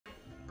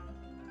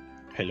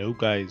Hello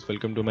guys,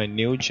 welcome to my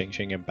new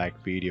Genshin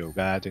Impact video.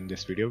 Guys, in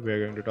this video we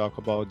are going to talk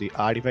about the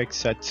artifact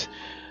sets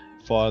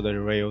for the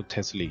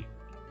Wriothesley.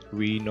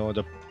 We know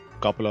the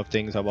couple of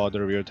things about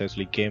the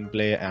Wriothesley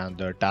gameplay and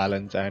the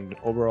talents and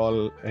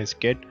overall his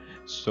kit.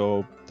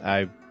 So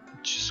I'm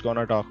just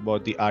gonna talk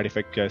about the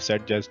artifact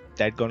set just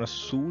that gonna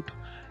suit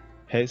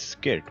his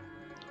kit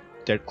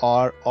that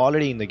are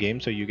already in the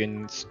game, so you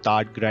can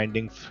start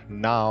grinding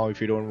now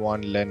if you don't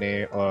want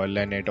Lene or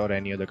Lenet or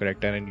any other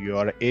character and you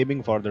are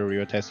aiming for the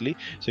Wriothesley,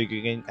 so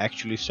you can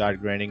actually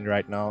start grinding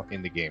right now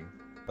in the game.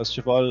 First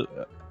of all,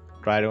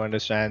 try to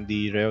understand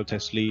the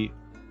Wriothesley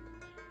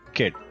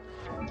kit.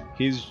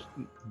 He's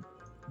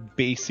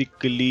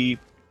basically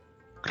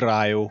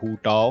Cryo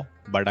Hutao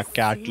but a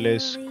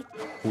Catalyst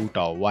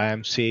Hutao. Why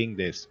I'm saying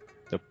this,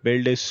 the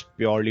build is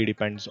purely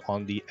depends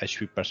on the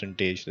HP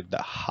percentage. That the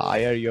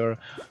higher your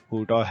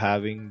Hutao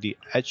having the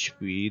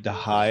HP, the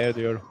higher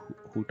your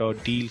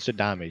Hutao deals the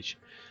damage.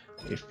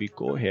 If we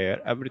go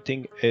here,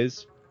 everything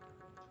is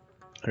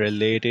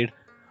related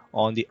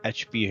on the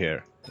HP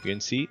here. You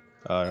can see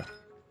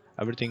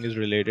everything is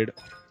related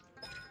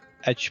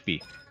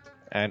HP,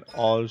 and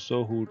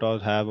also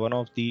Hutaos have one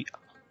of the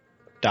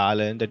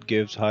talent that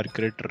gives her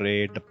crit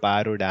rate, the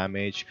pyro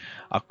damage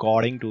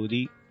according to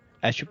the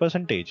HP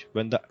percentage.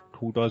 When the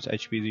Huta's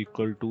HP is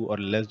equal to or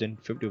less than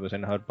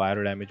 50%, her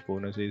pyro damage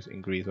bonus is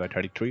increased by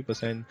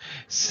 33%.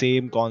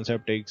 Same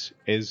concept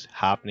is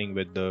happening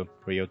with the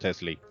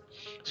Wriothesley.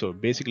 So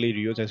basically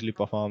Wriothesley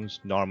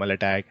performs normal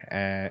attack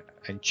and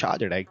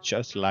charge attack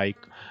just like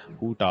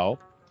Hutao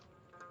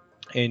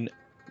in,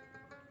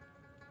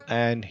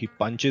 and he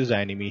punches the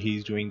enemy.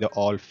 He's doing the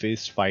all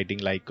fist fighting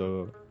like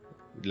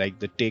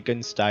the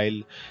Taken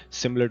style,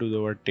 similar to the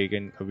word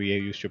Taken. We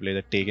used to play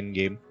the Taken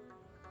game.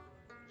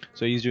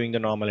 So he's doing the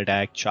normal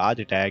attack, charge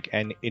attack,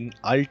 and in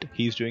ult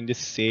he's doing the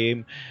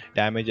same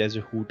damage as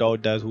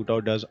Hutao does.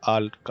 Hutao does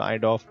ult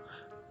kind of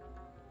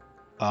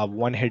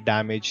one hit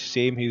damage.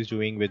 Same he's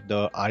doing with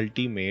the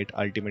ultimate.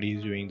 Ultimate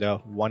he's doing the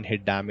one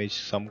hit damage,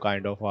 some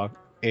kind of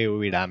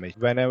AoE damage.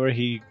 Whenever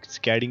he's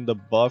getting the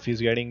buff, he's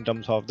getting in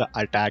terms of the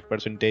attack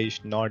percentage,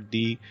 not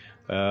the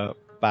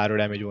pyro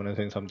damage bonus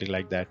and something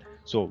like that.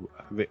 So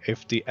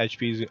if the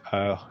HP is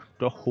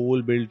the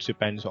whole build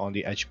depends on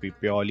the HP,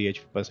 purely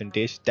HP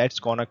percentage, that's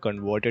gonna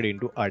convert it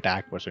into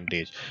attack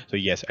percentage. So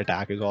yes,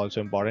 attack is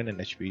also important and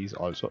HP is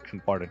also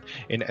important.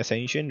 In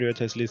Ascension,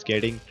 Wriothesley is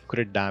getting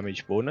crit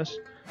damage bonus.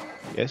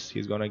 Yes,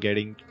 he's gonna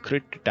getting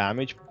crit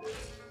damage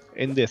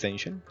in the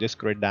Ascension, this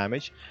crit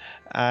damage,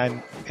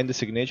 and in the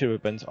signature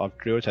weapons of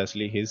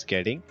Wriothesley he's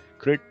getting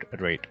crit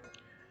rate.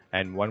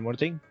 And one more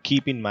thing,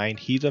 keep in mind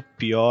he's a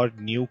pure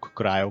nuke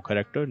cryo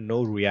character,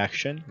 no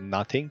reaction,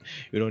 nothing.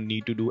 You don't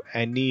need to do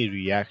any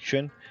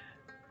reaction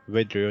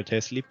with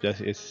Wriothesley. Plus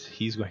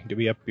he's going to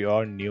be a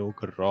pure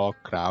nuke raw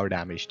cryo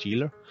damage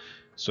dealer.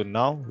 So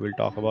now we'll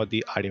talk about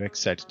the artifact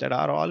sets that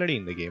are already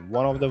in the game.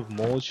 One of the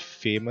most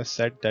famous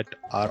sets that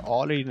are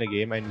already in the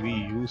game and we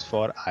use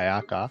for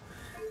Ayaka,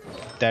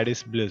 that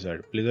is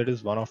Blizzard. Blizzard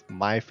is one of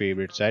my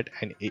favorite set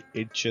and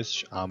it's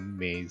just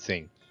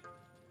amazing.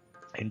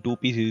 In 2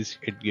 pieces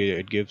it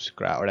gives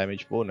cryo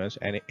damage bonus,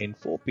 and in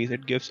 4 pieces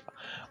it gives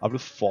up to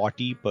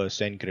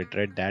 40% crit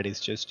rate. That is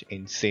just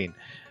insane.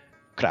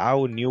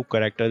 Cryo new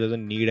character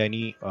doesn't need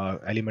any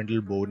elemental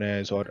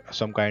bonus or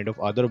some kind of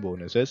other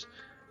bonuses,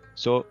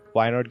 so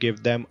why not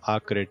give them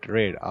a crit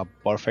rate? A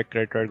perfect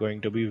crit rate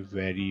going to be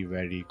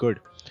very good.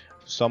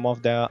 Some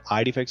of the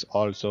artifacts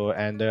also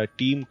and the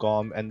team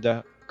com and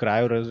the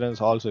cryo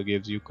resonance also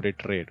gives you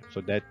crit rate,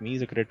 so that means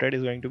the crit rate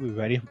is going to be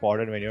very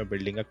important when you're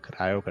building a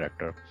cryo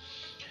character.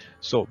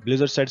 So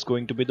Blizzard set's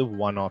going to be the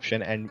one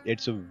option and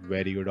it's a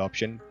very good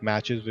option.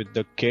 Matches with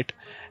the kit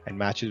and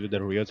matches with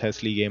the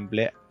Wriothesley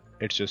gameplay,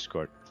 it's just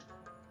good.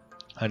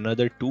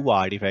 Another two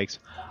artifacts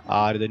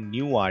are the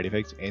new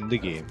artifacts in the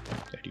game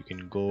that you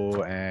can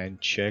go and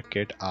check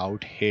it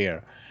out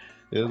here.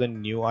 These are the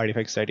new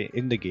artifacts set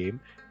in the game.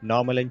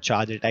 Normal and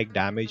charge attack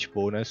damage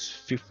bonus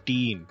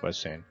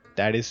 15%.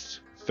 That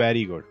is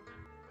very good.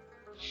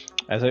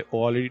 As I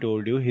already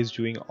told you, he's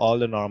doing all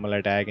the normal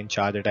attack and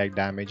charge attack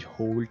damage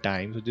whole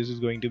time, so this is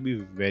going to be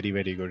very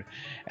good.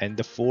 And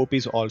the 4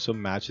 piece also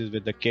matches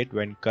with the kit.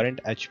 When current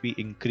HP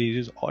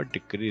increases or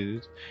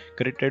decreases,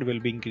 crit rate will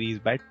be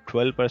increased by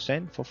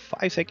 12% for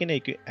 5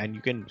 seconds, and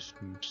you can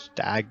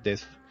stack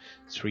this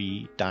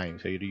 3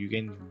 times, so you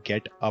can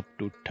get up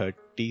to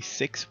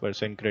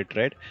 36% crit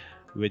rate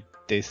with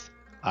this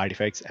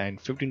artifacts and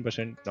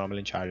 15% normal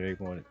and charge rate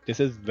bonus. This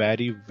is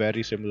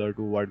very similar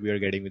to what we are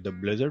getting with the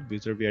Blizzard.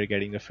 We are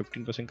getting a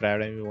 15% cryo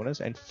damage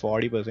bonus and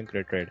 40%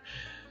 crit rate.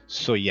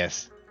 So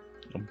yes,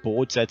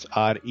 both sets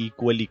are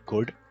equally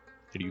good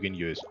that you can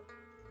use.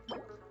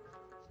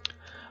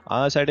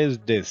 Another set is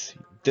this.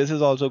 This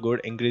is also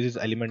good. Increases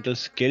elemental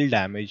skill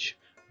damage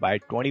by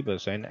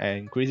 20% and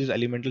increases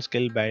elemental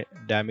skill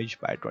damage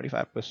by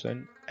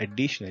 25%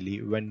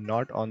 additionally when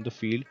not on the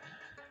field.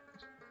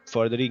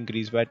 further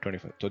increased by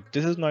 25. So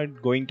this is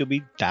not going to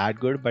be that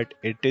good, but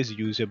it is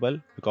usable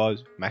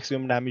because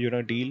maximum damage you're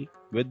gonna deal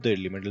with the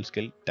elemental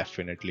skill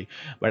definitely.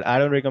 But I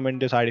don't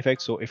recommend this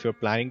artifact. So if you're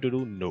planning to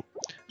do, no,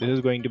 this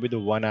is going to be the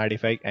one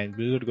artifact, and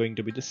this is going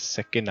to be the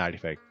second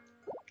artifact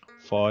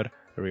for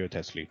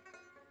Wriothesley.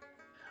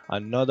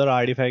 Another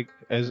artifact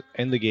is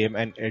in the game,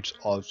 and it's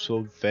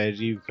also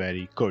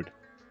very good.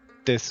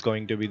 This is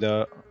going to be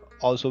the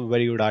also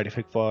very good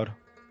artifact for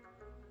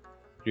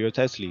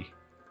Wriothesley.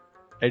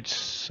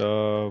 It's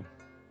a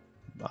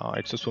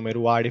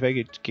Sumeru artifact.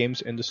 It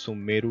comes in the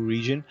Sumeru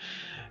region.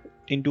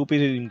 In 2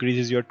 pieces, it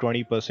increases your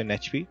 20%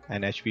 HP,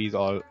 and HP is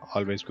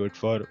always good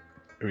for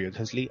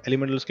Wriothesley.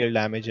 Elemental skill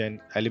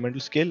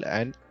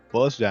and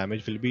burst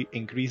damage will be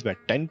increased by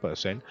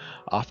 10%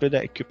 after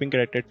the equipping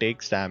character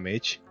takes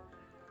damage.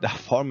 The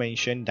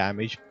aforementioned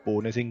damage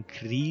bonus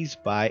increase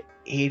by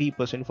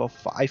 80% for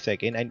 5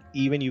 seconds, and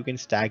even you can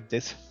stack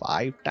this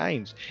 5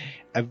 times.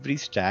 Every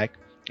stack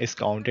is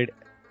counted.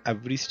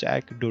 Every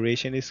stack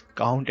duration is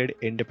counted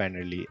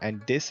independently,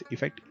 and this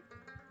effect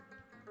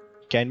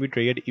can be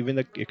triggered even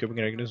the equipping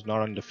character is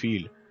not on the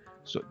field.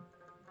 So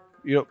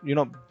you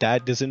know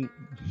that doesn't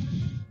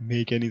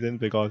make any sense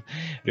because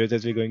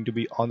we're going to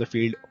be on the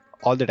field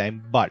all the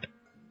time, but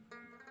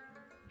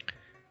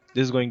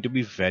this is going to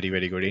be very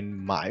good.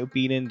 In my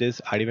opinion, this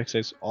artifact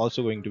is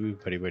also going to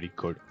be very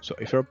good. So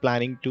if you're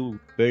planning to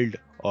build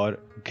or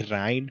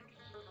grind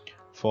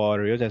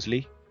for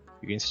Wriothesley,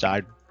 you can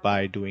start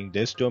by doing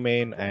this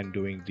domain and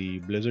doing the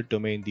Blizzard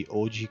domain, the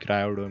OG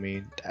Cryo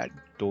domain. That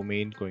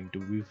domain going to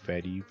be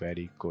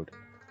very good.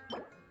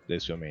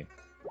 This domain.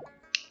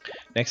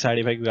 Next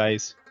artifact,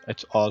 guys,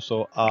 it's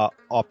also a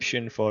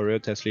option for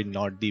Wriothesley,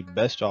 not the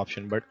best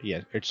option, but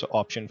yes, it's an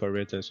option for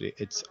Wriothesley.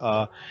 It's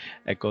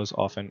Echoes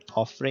of an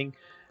Offering.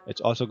 It's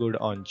also good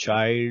on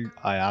Child,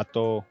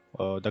 Ayato,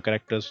 the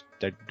characters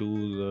that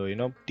do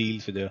the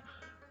deals with the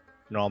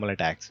normal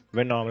attacks.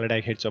 When normal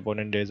attack hits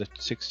opponent, there is a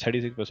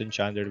 36%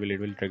 chance that it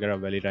will trigger a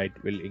Valley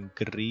Rite will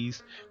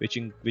increase,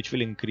 which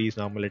will increase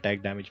normal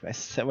attack damage by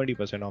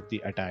 70% of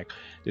the attack.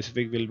 This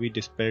effect will be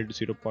dispelled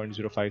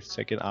 0.05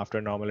 seconds after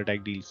normal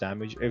attack deals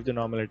damage. If the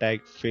normal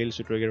attack fails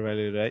to trigger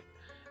Valley Rite,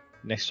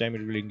 next time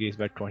it will increase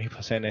by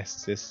 20%,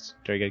 as this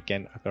trigger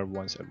can occur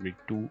once every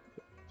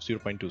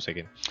 0.2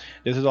 seconds.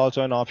 This is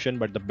also an option,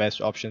 but the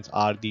best options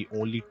are the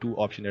only two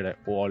options that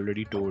I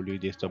already told you.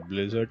 There's the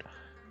Blizzard,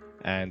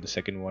 and the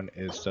second one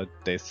is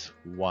this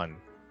one.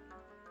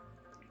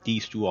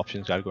 These two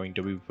options are going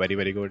to be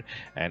very good,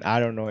 and I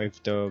don't know if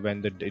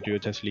when the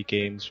Wriothesley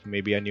comes,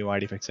 maybe a new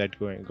artifact set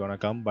gonna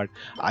come, but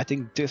I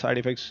think this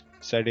artifact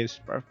set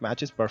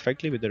matches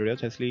perfectly with the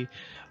Wriothesley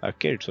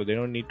kit, so they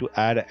don't need to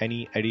add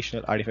any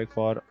additional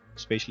artifact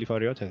especially for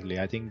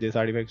Wriothesley. I think this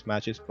artifact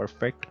matches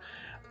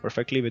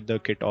perfectly with the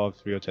kit of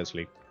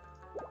Wriothesley.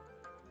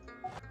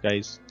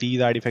 Guys,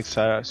 these artifact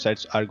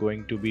sets are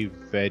going to be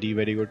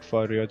very good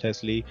for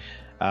Wriothesley.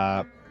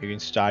 You can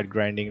start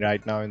grinding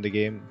right now in the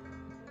game.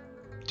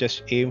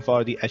 Just aim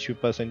for the HP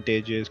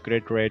percentages,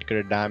 crit rate,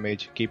 crit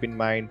damage. Keep in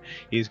mind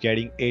he's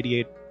getting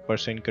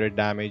 88% crit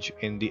damage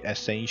in the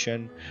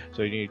Ascension,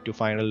 so you need to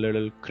find a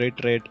little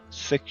crit rate.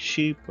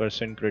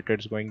 60% crit rate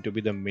is going to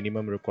be the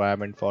minimum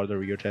requirement for the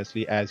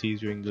Wriothesley, as he's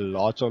doing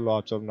lots of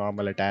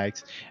normal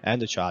attacks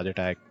and the charge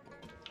attack.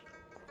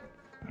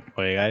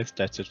 Okay guys,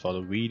 that's it for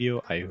the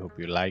video. I hope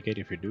you like it.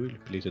 If you do,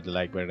 please hit the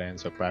like button and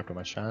subscribe to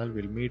my channel.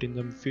 We'll meet in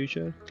the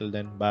future. Till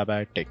then, bye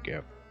bye, take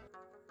care.